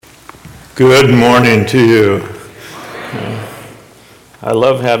Good morning to you. I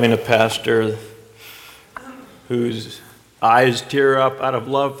love having a pastor whose eyes tear up out of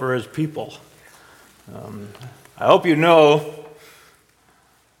love for his people. I hope you know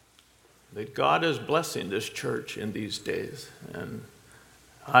that God is blessing this church in these days, and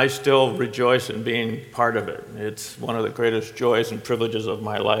I still rejoice in being part of it. It's one of the greatest joys and privileges of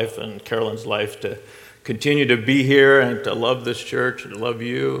my life and Carolyn's life to continue to be here and to love this church and to love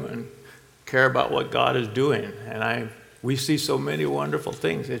you and care about what God is doing. And we see so many wonderful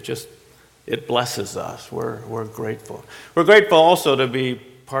things. It blesses us. We're grateful. We're grateful also to be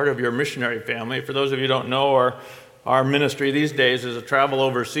part of your missionary family. For those of you who don't know, our ministry these days is a travel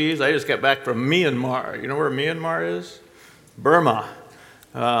overseas. I just got back from Myanmar. You know where Myanmar is? Burma,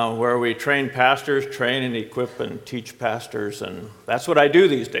 where we train pastors, train and equip and teach pastors. And that's what I do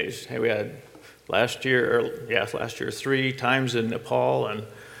these days. Hey, we had last year 3 times in Nepal, and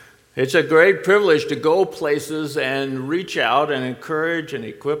it's a great privilege to go places and reach out and encourage and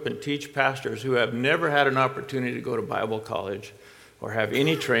equip and teach pastors who have never had an opportunity to go to Bible college or have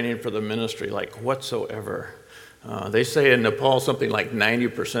any training for the ministry, like whatsoever. They say in Nepal something like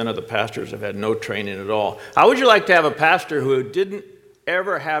 90% of the pastors have had no training at all. How would you like to have a pastor who didn't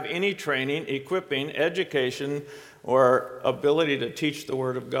ever have any training, equipping, education, or ability to teach the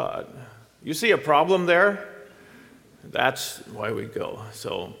Word of God? You see a problem there? That's why we go.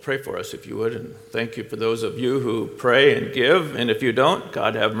 So pray for us if you would, and thank you for those of you who pray and give, and if you don't,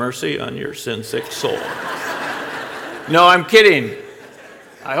 God have mercy on your sin-sick soul. No, I'm kidding.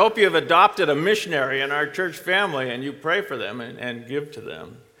 I hope you have adopted a missionary in our church family and you pray for them and give to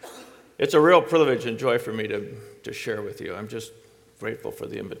them. It's a real privilege and joy for me to share with you. I'm just grateful for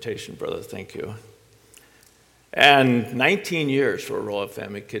the invitation, brother. Thank you. And 19 years for Royal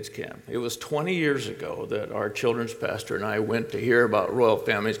Family Kids Camp. It was 20 years ago that our children's pastor and I went to hear about Royal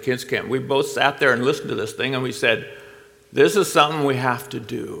Family Kids Camp. We both sat there and listened to this thing, and we said, this is something we have to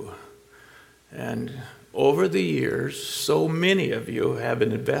do. And over the years, so many of you have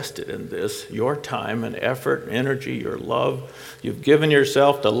invested in this, your time and effort, energy, your love. You've given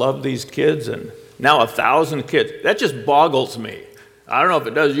yourself to love these kids, and now 1,000 kids. That just boggles me. I don't know if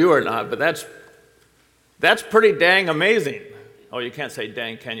it does you or not, but that's pretty dang amazing. Oh, you can't say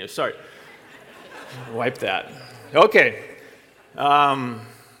dang, can you? Sorry. Wipe that. Okay.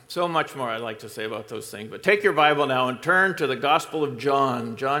 So much more I'd like to say about those things. But take your Bible now and turn to the Gospel of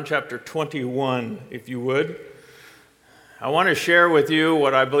John, John chapter 21, if you would. I want to share with you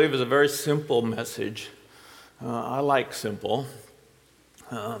what I believe is a very simple message. I like simple.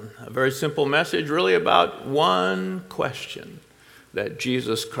 A very simple message really about one question that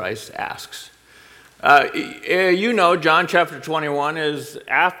Jesus Christ asks. You know, John chapter 21 is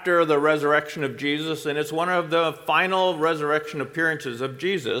after the resurrection of Jesus, and it's one of the final resurrection appearances of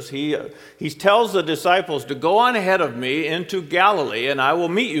Jesus. He tells the disciples to go on ahead of me into Galilee, and I will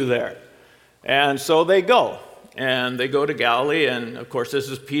meet you there. And so they go, and they go to Galilee, and of course this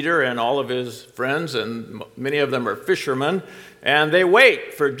is Peter and all of his friends, and many of them are fishermen, and they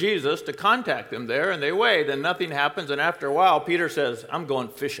wait for Jesus to contact them there, and they wait, and nothing happens, and after a while Peter says, I'm going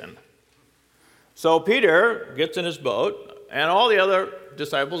fishing. So Peter gets in his boat, and all the other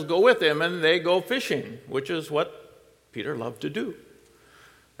disciples go with him, and they go fishing, which is what Peter loved to do.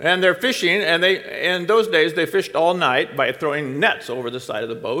 And they're fishing, and in those days they fished all night by throwing nets over the side of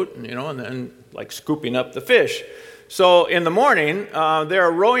the boat, and then like scooping up the fish. So in the morning,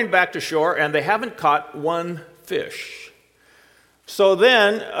 they're rowing back to shore, and they haven't caught one fish. So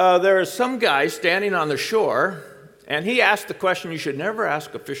then there is some guy standing on the shore, and he asked the question you should never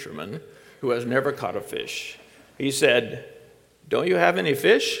ask a fisherman who has never caught a fish. He said, don't you have any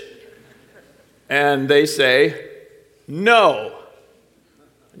fish? And they say, no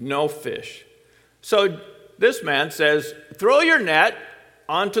fish. So this man says, throw your net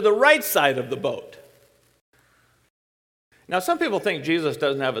onto the right side of the boat. Now, some people think Jesus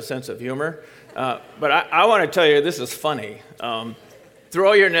doesn't have a sense of humor, but I want to tell you this is funny.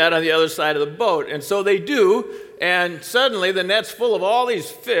 Throw your net on the other side of the boat. And so they do, and suddenly the net's full of all these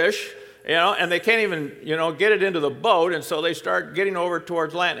fish, and they can't even, get it into the boat, and so they start getting over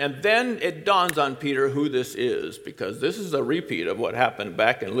towards land. And then it dawns on Peter who this is, because this is a repeat of what happened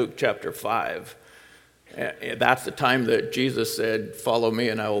back in Luke chapter 5. That's the time that Jesus said, follow me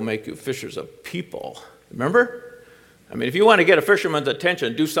and I will make you fishers of people. Remember? I mean, if you want to get a fisherman's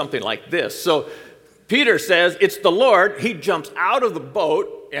attention, do something like this. So Peter says, it's the Lord. He jumps out of the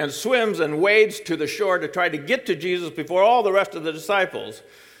boat and swims and wades to the shore to try to get to Jesus before all the rest of the disciples.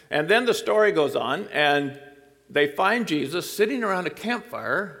 And then the story goes on, and they find Jesus sitting around a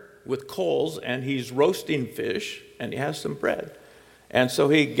campfire with coals, and he's roasting fish, and he has some bread. And so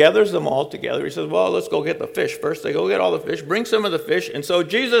he gathers them all together. He says, well, let's go get the fish first. They go get all the fish, bring some of the fish. And so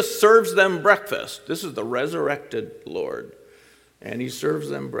Jesus serves them breakfast. This is the resurrected Lord. And he serves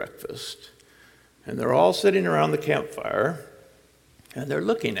them breakfast. And they're all sitting around the campfire, and they're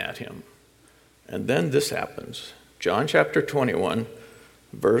looking at him. And then this happens. John chapter 21,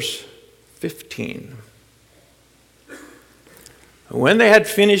 verse 15. When they had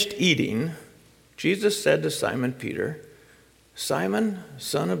finished eating, Jesus said to Simon Peter, Simon,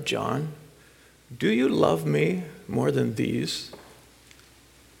 son of John, do you love me more than these?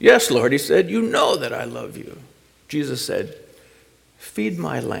 Yes, Lord, he said, you know that I love you. Jesus said, feed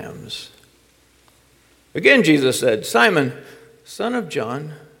my lambs. Again, Jesus said, Simon, son of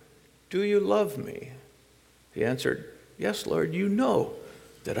John, do you love me? He answered, yes, Lord, you know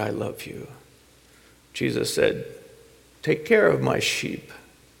that I love you. Jesus said, take care of my sheep.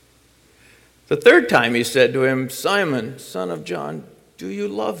 The third time he said to him, Simon, son of John, do you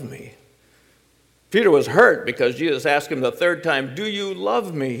love me? Peter was hurt because Jesus asked him the third time, do you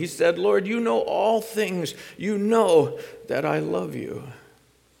love me? He said, Lord, you know all things. You know that I love you.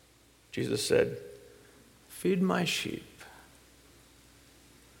 Jesus said, feed my sheep.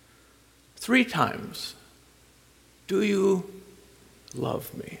 3 times, do you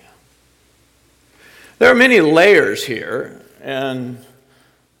love me? There are many layers here, and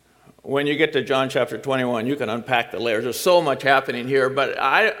when you get to John chapter 21, you can unpack the layers. There's so much happening here, but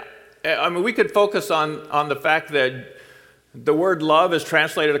I mean, we could focus on the fact that the word love is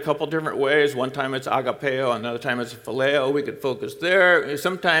translated a couple different ways. One time it's agapeo, another time it's phileo. We could focus there.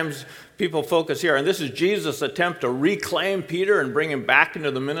 Sometimes people focus here, and this is Jesus' attempt to reclaim Peter and bring him back into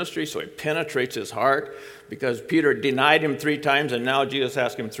the ministry, so he penetrates his heart, because Peter denied him 3 times, and now Jesus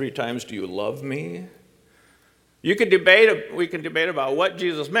asked him 3 times, do you love me? We can debate about what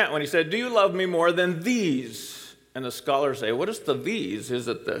Jesus meant when he said, do you love me more than these? And the scholars say, what is the these? Is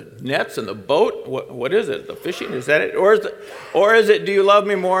it the nets and the boat? What is it? The fishing? Is that it? Or is it, do you love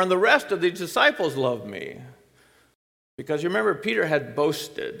me more than the rest of the disciples love me? Because you remember, Peter had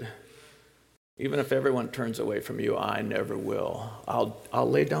boasted, even if everyone turns away from you, I never will. I'll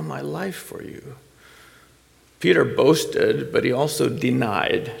lay down my life for you. Peter boasted, but he also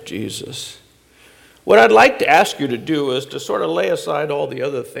denied Jesus. What I'd like to ask you to do is to sort of lay aside all the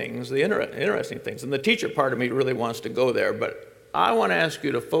other things, the interesting things. And the teacher part of me really wants to go there, but I want to ask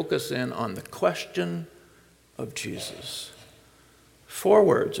you to focus in on the question of Jesus. 4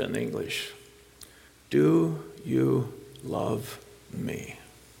 words in English. Do you love me?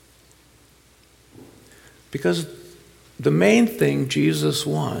 Because the main thing Jesus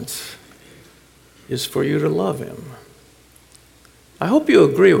wants is for you to love him. I hope you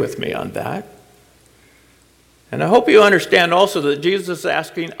agree with me on that. And I hope you understand also that Jesus is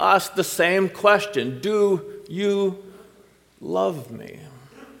asking us the same question. Do you love me?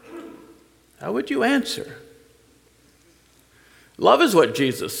 How would you answer? Love is what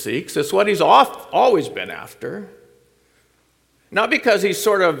Jesus seeks. It's what he's always been after. Not because he's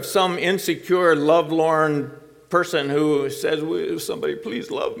sort of some insecure, lovelorn person who says, will somebody please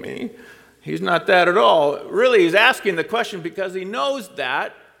love me? He's not that at all. Really, he's asking the question because he knows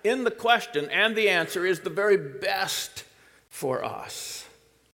that in the question and the answer is the very best for us.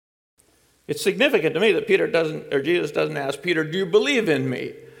 It's significant to me that Jesus doesn't ask Peter, do you believe in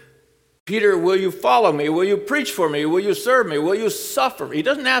me? Peter, will you follow me? Will you preach for me? Will you serve me? Will you suffer? He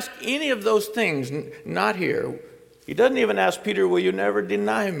doesn't ask any of those things, not here. He doesn't even ask Peter, will you never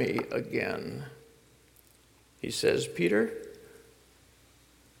deny me again? He says, Peter,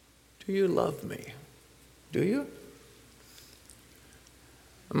 do you love me? Do you?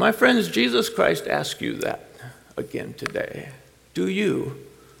 My friends, Jesus Christ asks you that again today. Do you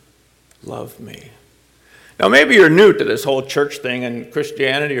love me? Now, maybe you're new to this whole church thing and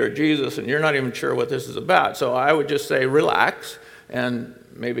Christianity or Jesus, and you're not even sure what this is about. So I would just say relax, and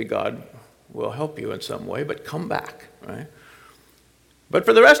maybe God will help you in some way, but come back, right? But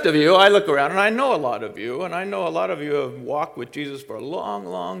for the rest of you, I look around, and I know a lot of you, and I know a lot of you have walked with Jesus for a long,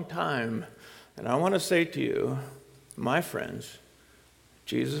 long time. And I want to say to you, my friends,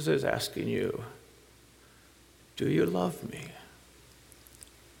 Jesus is asking you, do you love me?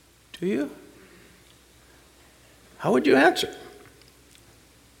 Do you? How would you answer?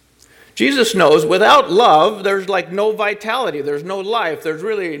 Jesus knows without love, there's like no vitality, there's no life, there's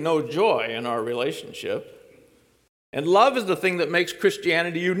really no joy in our relationship. And love is the thing that makes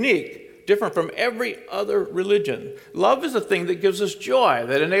Christianity unique, different from every other religion. Love is the thing that gives us joy,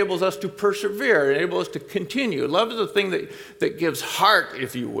 that enables us to persevere, enables us to continue. Love is the thing that gives heart,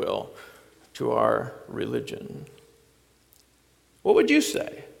 if you will, to our religion. What would you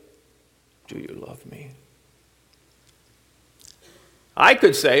say? Do you love me? I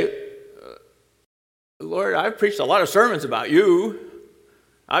could say, Lord, I've preached a lot of sermons about you.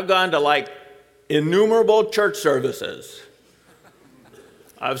 I've gone to like innumerable church services.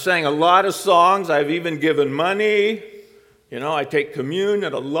 I've sang a lot of songs. I've even given money. I take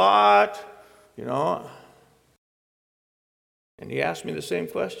communion a lot, And he asked me the same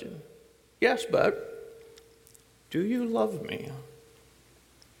question. Yes, but do you love me?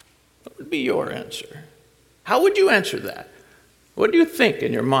 What would be your answer? How would you answer that? What do you think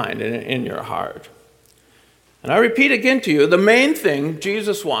in your mind and in your heart? And I repeat again to you, the main thing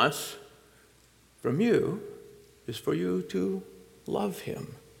Jesus wants from you is for you to love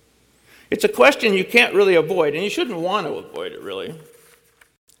him. It's a question you can't really avoid, and you shouldn't want to avoid it, really.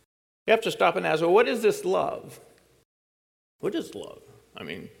 You have to stop and ask, well, what is this love? What is love? I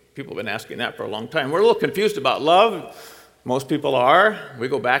mean, people have been asking that for a long time. We're a little confused about love. Most people are. We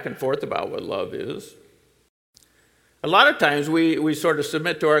go back and forth about what love is. A lot of times we sort of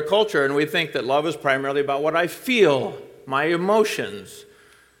submit to our culture and we think that love is primarily about what I feel, my emotions.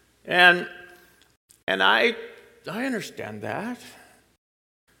 And I understand that.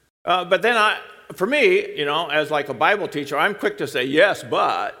 But then for me, as like a Bible teacher, I'm quick to say, yes,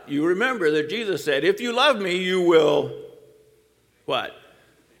 but you remember that Jesus said, if you love me, you will, what?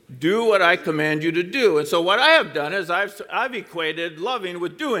 Do what I command you to do. And so what I have done is I've equated loving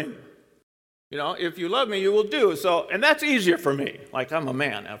with doing. If you love me, you will do. And that's easier for me. Like, I'm a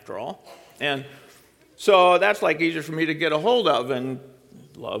man, after all. And so that's like easier for me to get a hold of. And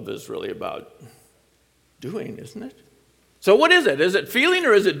love is really about doing, isn't it? So what is it? Is it feeling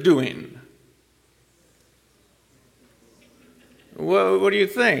or is it doing? Well, what do you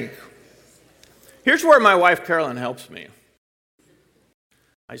think? Here's where my wife, Carolyn, helps me.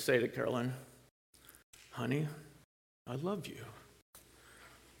 I say to Carolyn, honey, I love you.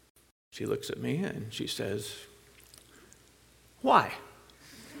 She looks at me and she says, why?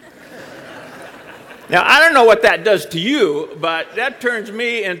 Now, I don't know what that does to you, but that turns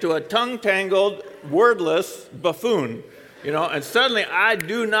me into a tongue-tangled, wordless buffoon, and suddenly I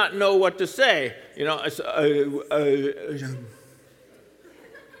do not know what to say.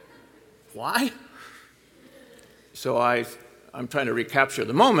 Why? So I'm trying to recapture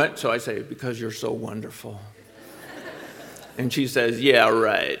the moment, so I say, because you're so wonderful. And she says, yeah,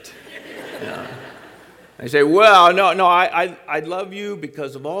 right. I say, well, no, I love you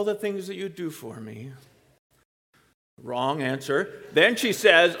because of all the things that you do for me. Wrong answer. Then she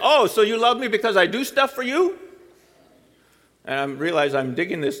says, oh, so you love me because I do stuff for you? And I realize I'm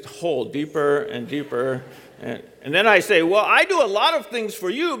digging this hole deeper and deeper. And then I say, well, I do a lot of things for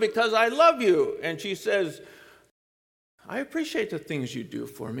you because I love you. And she says, I appreciate the things you do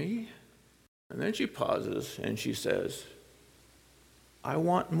for me. And then she pauses and she says, I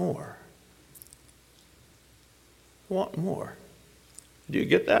want more. I want more. Do you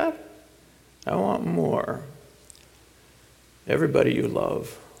get that? I want more. Everybody you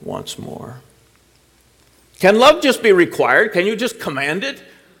love wants more. Can love just be required? Can you just command it?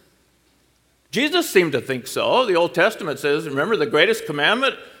 Jesus seemed to think so. The Old Testament says, remember, the greatest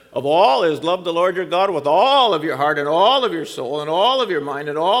commandment of all is love the Lord your God with all of your heart and all of your soul and all of your mind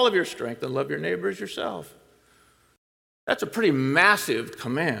and all of your strength, and love your neighbor as yourself. That's a pretty massive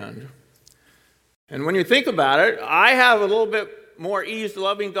command. And when you think about it, I have a little bit more ease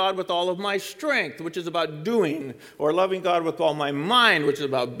loving God with all of my strength, which is about doing, or loving God with all my mind, which is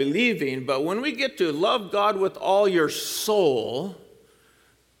about believing. But when we get to love God with all your soul,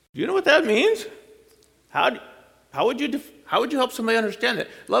 do you know what that means? How would you help somebody understand that?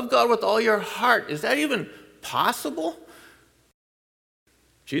 Love God with all your heart. Is that even possible?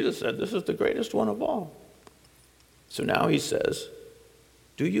 Jesus said this is the greatest one of all. So now he says,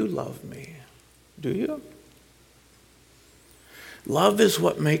 do you love me? Do you? Love is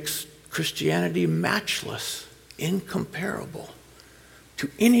what makes Christianity matchless, incomparable to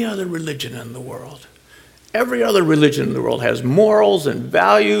any other religion in the world. Every other religion in the world has morals and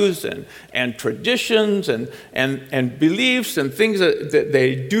values and traditions and beliefs and things that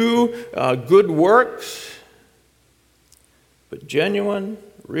they do, good works. But genuine,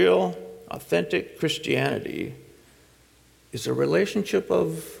 real, authentic Christianity is a relationship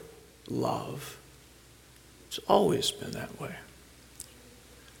of love. It's always been that way.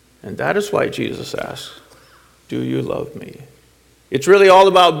 And that is why Jesus asks, do you love me? It's really all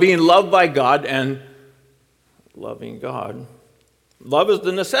about being loved by God and loving God. Love is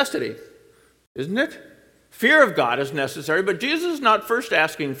the necessity, isn't it? Fear of God is necessary, but Jesus is not first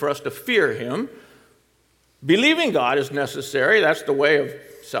asking for us to fear him. Believing God is necessary. That's the way of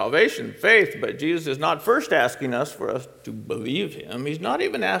salvation, faith, but Jesus is not first asking us for us to believe him. He's not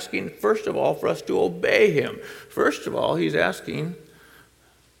even asking, first of all, for us to obey him. First of all, he's asking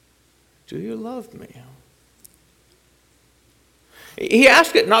Do you love me? He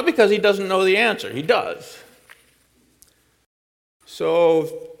asks it not because he doesn't know the answer. He does.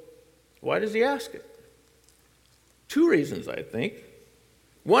 So why does he ask it? Two reasons, I think.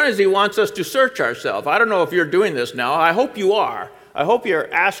 One is he wants us to search ourselves. I don't know if you're doing this now. I hope you are. I hope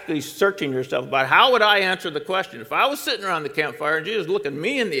you're actually searching yourself about how would I answer the question. If I was sitting around the campfire and Jesus looked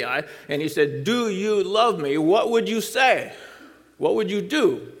me in the eye and he said, do you love me? What would you say? What would you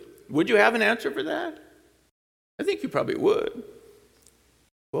do? Would you have an answer for that? I think you probably would.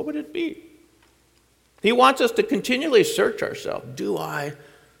 What would it be? He wants us to continually search ourselves. Do I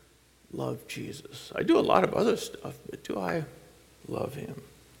love Jesus? I do a lot of other stuff, but do I love him?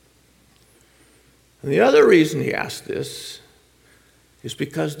 And the other reason he asked this is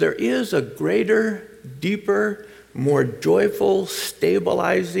because there is a greater, deeper, more joyful,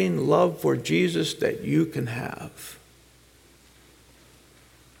 stabilizing love for Jesus that you can have.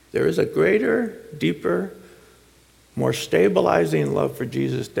 There is a greater, deeper, more stabilizing love for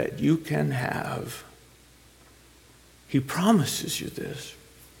Jesus that you can have. He promises you this.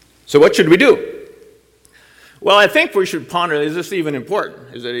 So what should we do? Well, I think we should ponder, is this even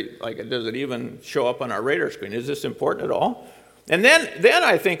important? Does it even show up on our radar screen? Is this important at all? And then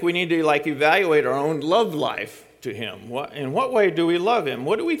I think we need to evaluate our own love life to him. In what way do we love him?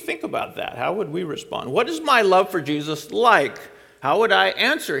 What do we think about that? How would we respond? What is my love for Jesus like? How would I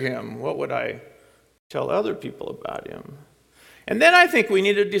answer him? What would I tell other people about him? And then I think we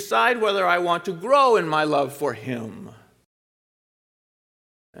need to decide whether I want to grow in my love for him.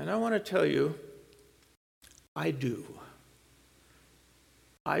 And I want to tell you, I do.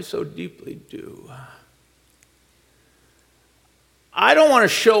 I so deeply do. I don't want to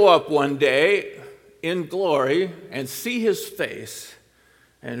show up one day in glory and see his face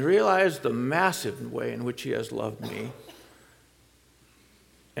and realize the massive way in which he has loved me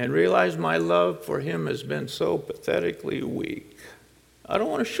and realize my love for him has been so pathetically weak. I don't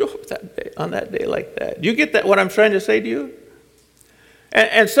want to show up that day, on that day like that. Do you get that, what I'm trying to say to you?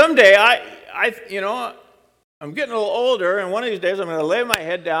 And someday, I'm getting a little older, and one of these days I'm going to lay my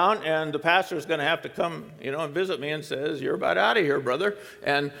head down, and the pastor's going to have to come, and visit me and says, you're about out of here, brother.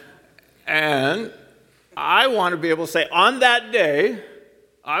 And I want to be able to say, on that day,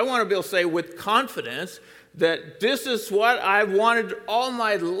 I want to be able to say with confidence that this is what I've wanted all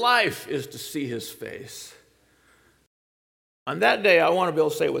my life, is to see his face. On that day, I want to be able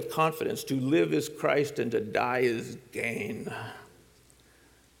to say with confidence, to live is Christ and to die is gain.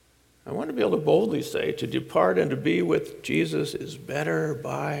 I want to be able to boldly say, to depart and to be with Jesus is better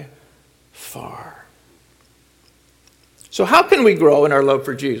by far. So how can we grow in our love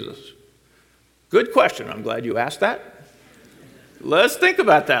for Jesus? Good question. I'm glad you asked that. Let's think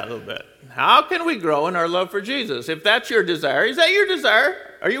about that a little bit. How can we grow in our love for Jesus? If that's your desire, is that your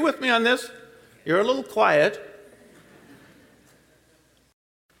desire? Are you with me on this? You're a little quiet.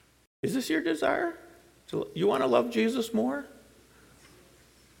 Is this your desire? You want to love Jesus more?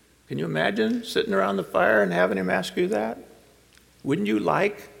 Can you imagine sitting around the fire and having him ask you that? Wouldn't you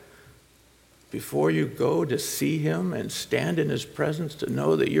like, before you go to see him and stand in his presence, to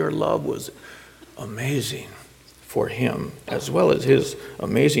know that your love was amazing for him, as well as his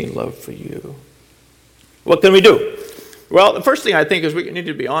amazing love for you? What can we do? Well, the first thing I think is we need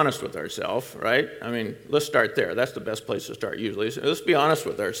to be honest with ourselves, right? I mean, let's start there. That's the best place to start usually. So let's be honest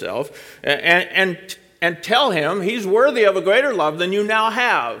with ourselves and tell him he's worthy of a greater love than you now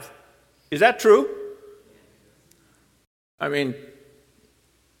have. Is that true? I mean,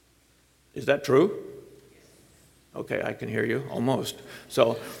 is that true? Okay, I can hear you, almost.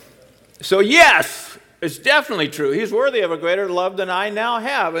 So yes, it's definitely true. He's worthy of a greater love than I now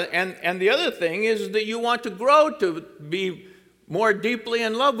have. And the other thing is that you want to grow to be more deeply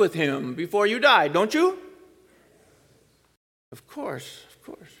in love with him before you die, don't you? Of course.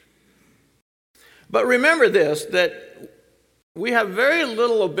 But remember this, that we have very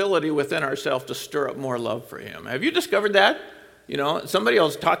little ability within ourselves to stir up more love for him. Have you discovered that? Somebody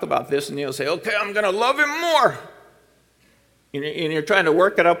else talk about this and you'll say, okay, I'm going to love him more. And you're trying to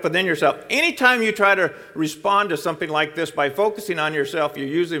work it up within yourself. Anytime you try to respond to something like this by focusing on yourself, you're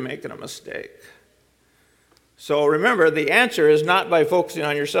usually making a mistake. So remember, the answer is not by focusing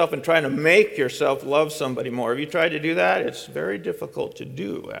on yourself and trying to make yourself love somebody more. Have you tried to do that? It's very difficult to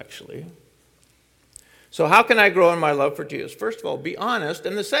do, actually. So how can I grow in my love for Jesus? First of all, be honest.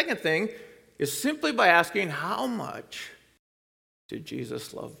 And the second thing is simply by asking, how much did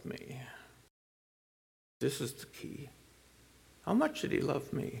Jesus love me? This is the key. How much did he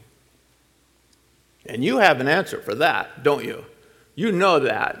love me? And you have an answer for that, don't you? You know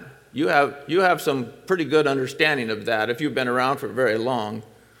that. You have some pretty good understanding of that if you've been around for very long.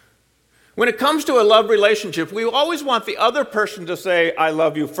 When it comes to a love relationship, we always want the other person to say, I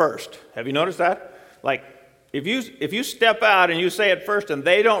love you first. Have you noticed that? Like, if you step out and you say it first and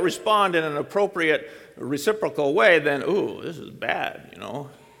they don't respond in an appropriate, reciprocal way, then, ooh, this is bad, you know.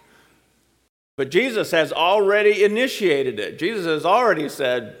 But Jesus has already initiated it. Jesus has already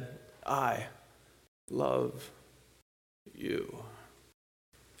said, I love you.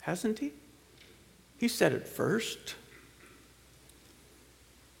 Hasn't he? He said it first.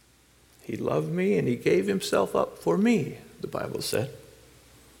 He loved me and he gave himself up for me, the Bible said.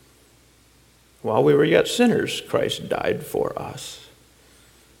 While we were yet sinners, Christ died for us.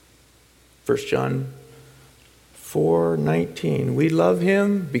 1 John 4:19, we love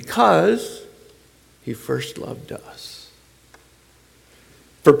him because he first loved us.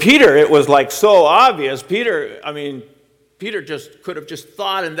 For Peter, it was like so obvious. Peter just could have just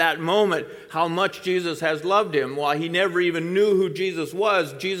thought in that moment how much Jesus has loved him. While he never even knew who Jesus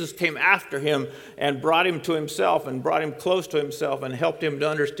was, Jesus came after him and brought him to himself and brought him close to himself and helped him to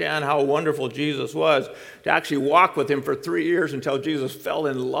understand how wonderful Jesus was, to actually walk with him for 3 years until Jesus fell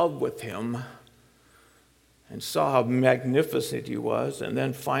in love with him and saw how magnificent he was. And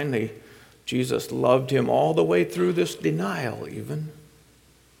then finally, Jesus loved him all the way through this denial even,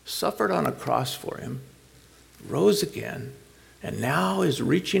 suffered on a cross for him, rose again, and now is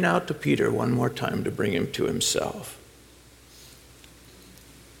reaching out to Peter one more time to bring him to himself.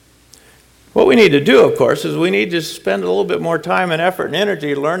 What we need to do, of course, is we need to spend a little bit more time and effort and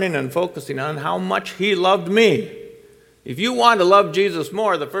energy learning and focusing on how much he loved me. If you want to love Jesus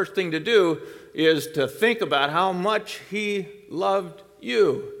more, the first thing to do is to think about how much he loved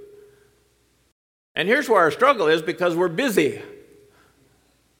you. And here's where our struggle is, because we're busy.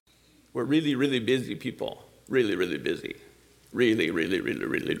 We're really, really busy people. Really, really busy. Really, really, really,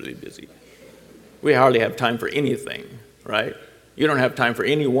 really, really busy. We hardly have time for anything, right? You don't have time for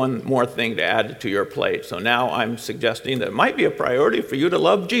any one more thing to add to your plate. So now I'm suggesting that it might be a priority for you to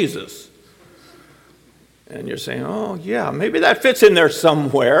love Jesus. And you're saying, oh, yeah, maybe that fits in there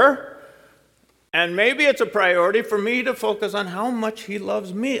somewhere. And maybe it's a priority for me to focus on how much he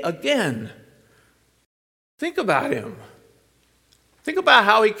loves me again. Think about him. Think about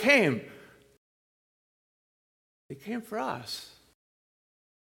how he came. He came for us.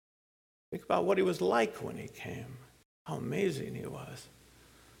 Think about what he was like when he came. How amazing he was.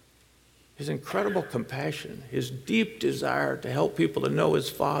 His incredible compassion, his deep desire to help people to know his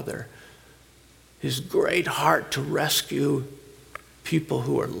Father, his great heart to rescue people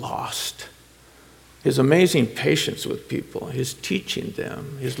who are lost, his amazing patience with people, his teaching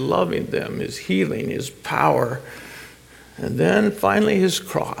them, his loving them, his healing, his power, and then finally his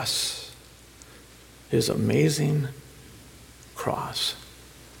cross. His amazing cross.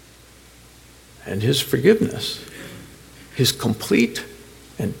 And his forgiveness. His complete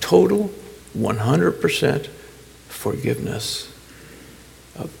and total 100% forgiveness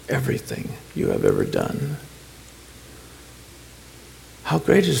of everything you have ever done. How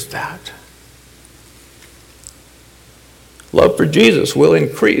great is that? Love for Jesus will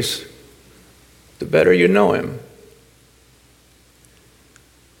increase the better you know him.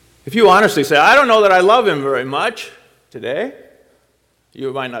 If you honestly say, I don't know that I love him very much today,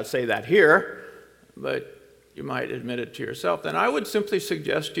 you might not say that here, but you might admit it to yourself, then I would simply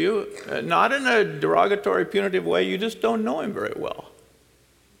suggest to you, not in a derogatory, punitive way, you just don't know him very well.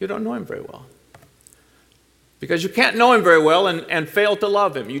 You don't know him very well. Because you can't know him very well and fail to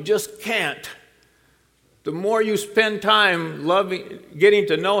love him. You just can't. The more you spend time getting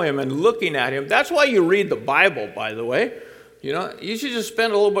to know him and looking at him, that's why you read the Bible, by the way. You know, you should just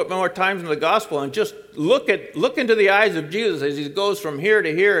spend a little bit more time in the gospel and just look into the eyes of Jesus as he goes from here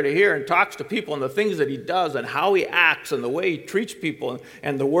to here to here and talks to people and the things that he does and how he acts and the way he treats people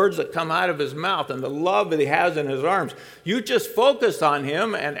and the words that come out of his mouth and the love that he has in his arms. You just focus on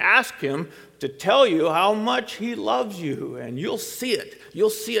him and ask him to tell you how much he loves you, and you'll see it.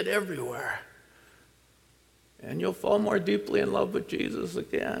 You'll see it everywhere. And you'll fall more deeply in love with Jesus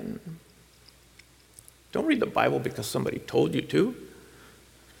again. Don't read the Bible because somebody told you to.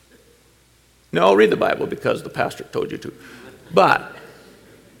 No, read the Bible because the pastor told you to. But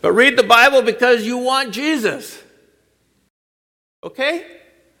read the Bible because you want Jesus. Okay?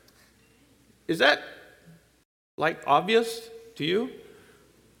 Is that like obvious to you?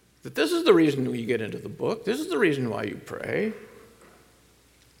 That this is the reason we get into the book. This is the reason why you pray.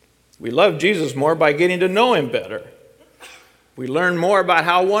 We love Jesus more by getting to know him better. We learn more about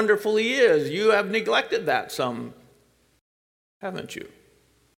how wonderful he is. You have neglected that some, haven't you?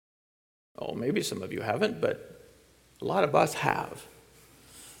 Oh, maybe some of you haven't, but a lot of us have.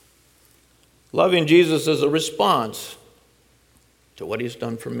 Loving Jesus is a response to what he's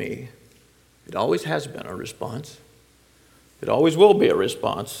done for me. It always has been a response. It always will be a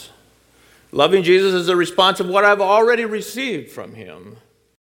response. Loving Jesus is a response of what I've already received from him.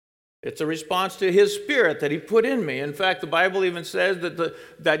 It's a response to his Spirit that he put in me. In fact, the Bible even says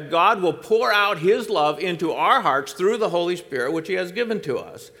that God will pour out his love into our hearts through the Holy Spirit, which he has given to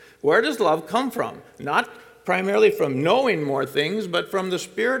us. Where does love come from? Not primarily from knowing more things, but from the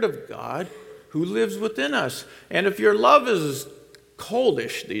Spirit of God who lives within us. And if your love is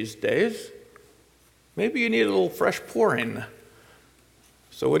coldish these days, maybe you need a little fresh pouring.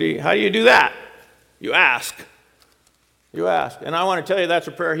 So how do you do that? You ask. You ask. And I want to tell you that's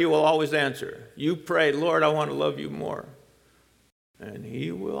a prayer he will always answer. You pray, Lord, I want to love you more. And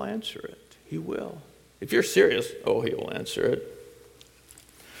he will answer it. He will. If you're serious, he will answer it.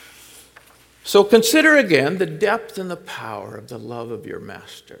 So consider again the depth and the power of the love of your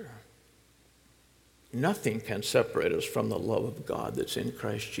master. Nothing can separate us from the love of God that's in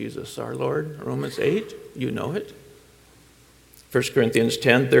Christ Jesus our Lord. Romans 8, you know it. 1 Corinthians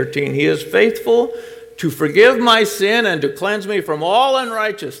 10:13, he is faithful to forgive my sin and to cleanse me from all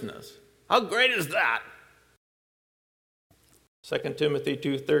unrighteousness. How great is that? 2 Timothy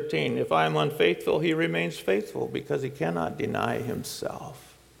 2:13, if I am unfaithful, he remains faithful because he cannot deny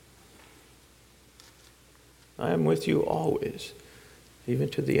himself. I am with you always, even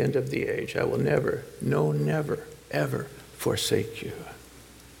to the end of the age. I will never, ever forsake you.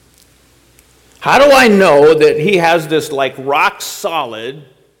 How do I know that he has this like rock solid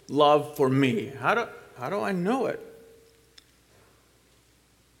love for me? How do I know it?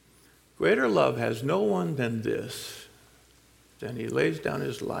 Greater love has no one than this, than he lays down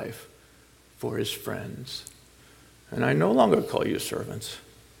his life for his friends. And I no longer call you servants.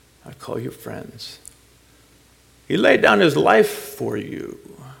 I call you friends. He laid down his life for you.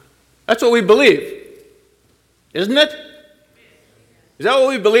 That's what we believe, isn't it? Is that what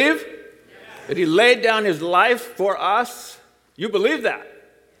we believe? That he laid down his life for us? You believe that?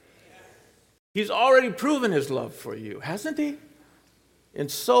 He's already proven his love for you, hasn't he? In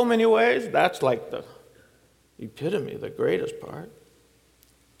so many ways, that's like the epitome, the greatest part.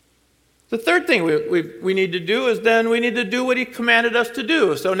 The third thing we need to do is then we need to do what he commanded us to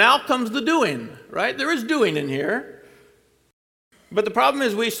do. So now comes the doing, right? There is doing in here. But the problem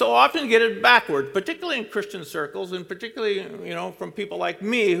is we so often get it backward, particularly in Christian circles, and particularly, from people like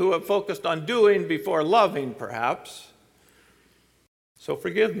me who have focused on doing before loving, perhaps. So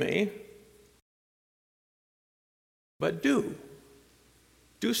forgive me. But do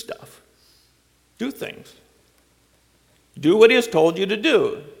stuff. Do things. Do what he has told you to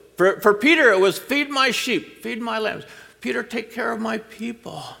do. For Peter, it was feed my sheep, feed my lambs. Peter, take care of my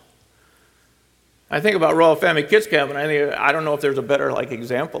people. I think about Royal Family Kids Camp, and I don't know if there's a better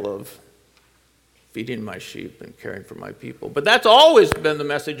example of feeding my sheep and caring for my people. But that's always been the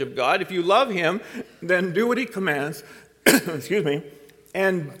message of God. If you love him, then do what he commands, excuse me,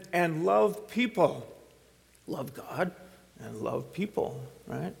 and love people. Love God and love people,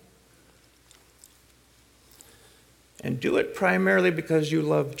 right? And do it primarily because you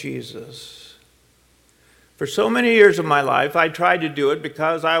love Jesus. For so many years of my life, I tried to do it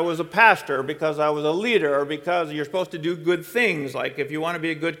because I was a pastor, because I was a leader, or because you're supposed to do good things. Like if you want to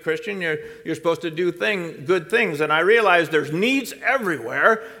be a good Christian, you're supposed to do good things. And I realized there's needs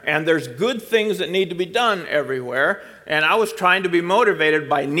everywhere, and there's good things that need to be done everywhere. And I was trying to be motivated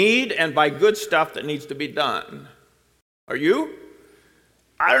by need and by good stuff that needs to be done. Are you?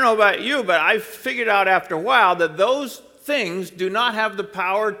 I don't know about you, but I figured out after a while that those things do not have the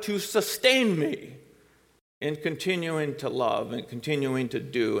power to sustain me in continuing to love and continuing to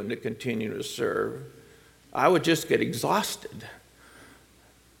do and to continue to serve. I would just get exhausted.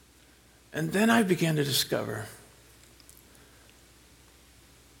 And then I began to discover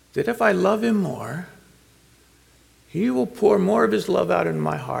that if I love him more, he will pour more of his love out in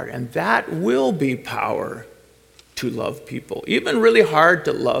my heart, and that will be power to love people. Even really hard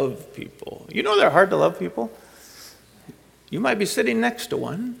to love people. You know they're hard to love people? You might be sitting next to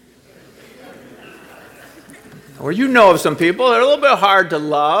one. Or you know of some people that are a little bit hard to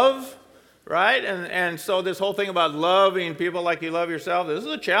love, right? And so this whole thing about loving people like you love yourself, this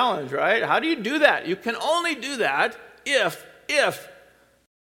is a challenge, right? How do you do that? You can only do that if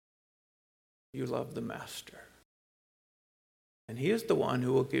you love the Master. And he is the one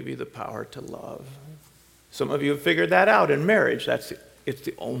who will give you the power to love. Some of you have figured that out in marriage. It's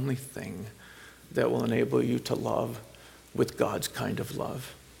the only thing that will enable you to love with God's kind of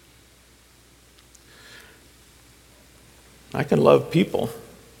love. I can love people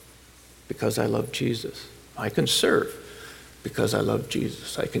because I love Jesus. I can serve because I love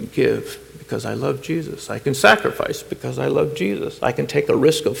Jesus. I can give because I love Jesus. I can sacrifice because I love Jesus. I can take a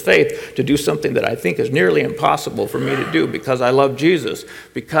risk of faith to do something that I think is nearly impossible for me to do because I love Jesus.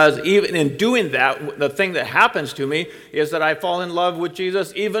 Because even in doing that, the thing that happens to me is that I fall in love with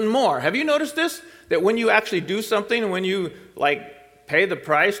Jesus even more. Have you noticed this? That when you actually do something, when you pay the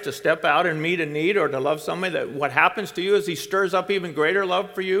price to step out and meet a need or to love somebody, that what happens to you is he stirs up even greater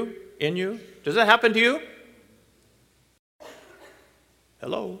love for you, in you? Does that happen to you?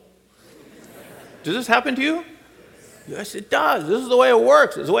 Hello? Does this happen to you? Yes, it does. This is the way it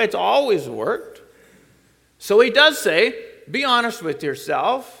works. It's the way it's always worked. So he does say, be honest with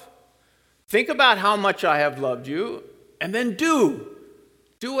yourself. Think about how much I have loved you, and then do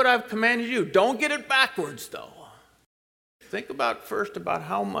what I've commanded you. Don't get it backwards, though. Think about first about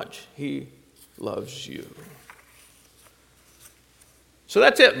how much he loves you. So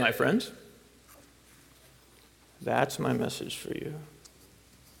that's it, my friends. That's my message for you.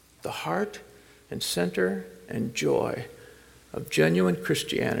 The heart and center and joy of genuine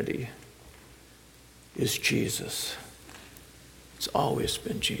Christianity is Jesus. It's always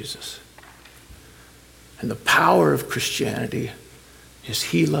been Jesus. And the power of Christianity is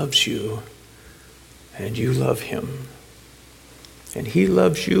he loves you and you love him. And he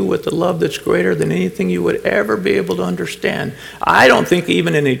loves you with a love that's greater than anything you would ever be able to understand. I don't think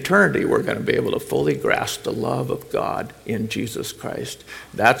even in eternity we're going to be able to fully grasp the love of God in Jesus Christ.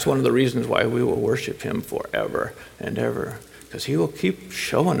 That's one of the reasons why we will worship him forever and ever, because he will keep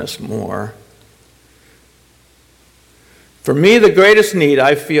showing us more. For me, the greatest need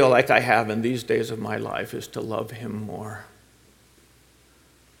I feel like I have in these days of my life is to love him more.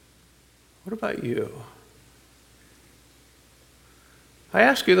 What about you? I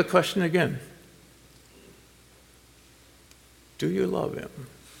ask you the question again. Do you love him?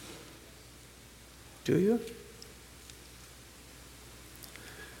 Do you?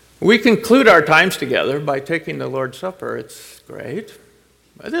 We conclude our times together by taking the Lord's Supper. It's great.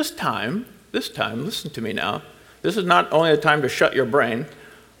 But this time, listen to me now. This is not only a time to shut your brain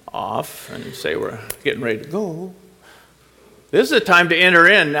off and say we're getting ready to go. This is a time to enter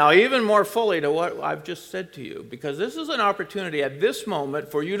in now even more fully to what I've just said to you, because this is an opportunity at this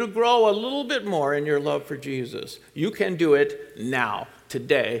moment for you to grow a little bit more in your love for Jesus. You can do it now,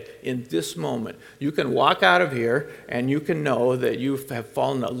 today, in this moment. You can walk out of here and you can know that you have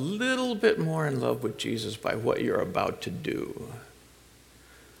fallen a little bit more in love with Jesus by what you're about to do.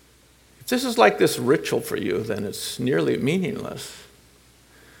 If this is like this ritual for you, then it's nearly meaningless.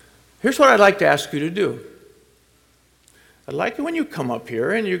 Here's what I'd like to ask you to do. I'd like it when you come up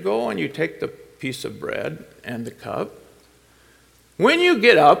here and you go and you take the piece of bread and the cup. When you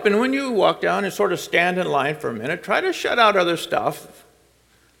get up and when you walk down and sort of stand in line for a minute, try to shut out other stuff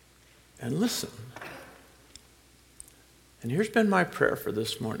and listen. And here's been my prayer for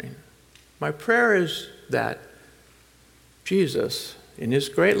this morning. My prayer is that Jesus, in his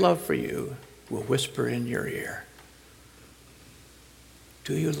great love for you, will whisper in your ear,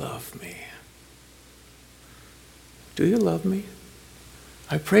 "Do you love me? Do you love me?"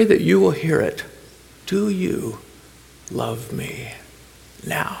 I pray that you will hear it. Do you love me?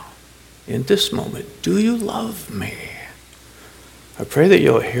 Now, in this moment, do you love me? I pray that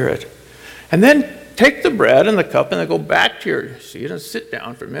you'll hear it. And then take the bread and the cup and then go back to your seat and sit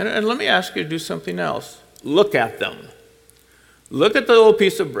down for a minute. And let me ask you to do something else. Look at them. Look at the little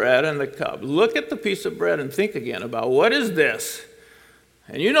piece of bread and the cup. Look at the piece of bread and think again about what is this?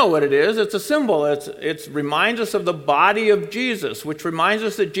 And you know what it is. It's a symbol. It reminds us of the body of Jesus, which reminds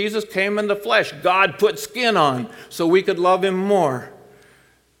us that Jesus came in the flesh. God put skin on so we could love him more.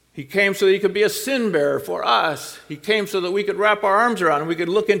 He came so that he could be a sin bearer for us. He came so that we could wrap our arms around him. We could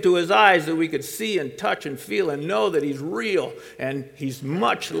look into his eyes, that we could see and touch and feel and know that he's real and he's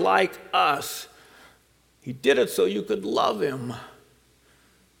much like us. He did it so you could love him.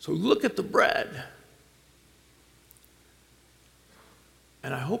 So look at the bread.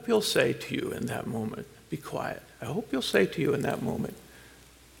 And I hope he'll say to you in that moment, be quiet. I hope he'll say to you in that moment,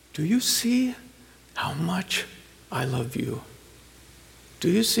 do you see how much I love you? Do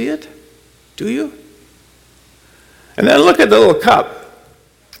you see it? Do you? And then look at the little cup.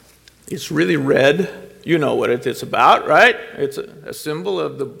 It's really red. You know what it's about, right? It's a symbol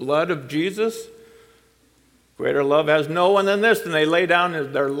of the blood of Jesus. Greater love has no one than this, and they lay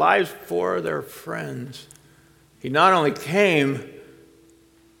down their lives for their friends. He not only came,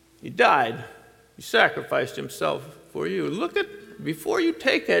 he died. He sacrificed himself for you. Look at, before you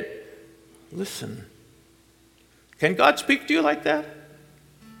take it, listen. Can God speak to you like that?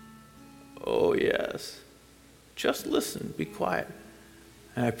 Oh, yes. Just listen. Be quiet.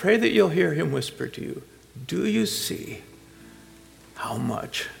 And I pray that you'll hear him whisper to you, do you see how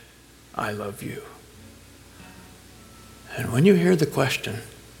much I love you. And when you hear the question,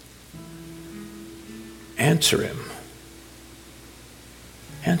 answer him.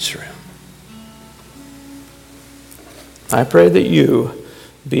 Answer him. I pray that you,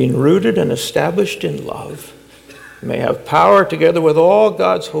 being rooted and established in love, may have power together with all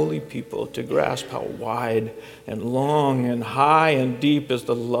God's holy people to grasp how wide and long and high and deep is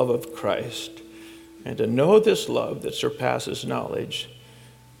the love of Christ, and to know this love that surpasses knowledge,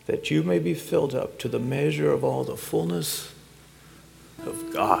 that you may be filled up to the measure of all the fullness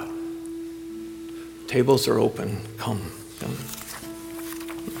of God. Tables are open. Come.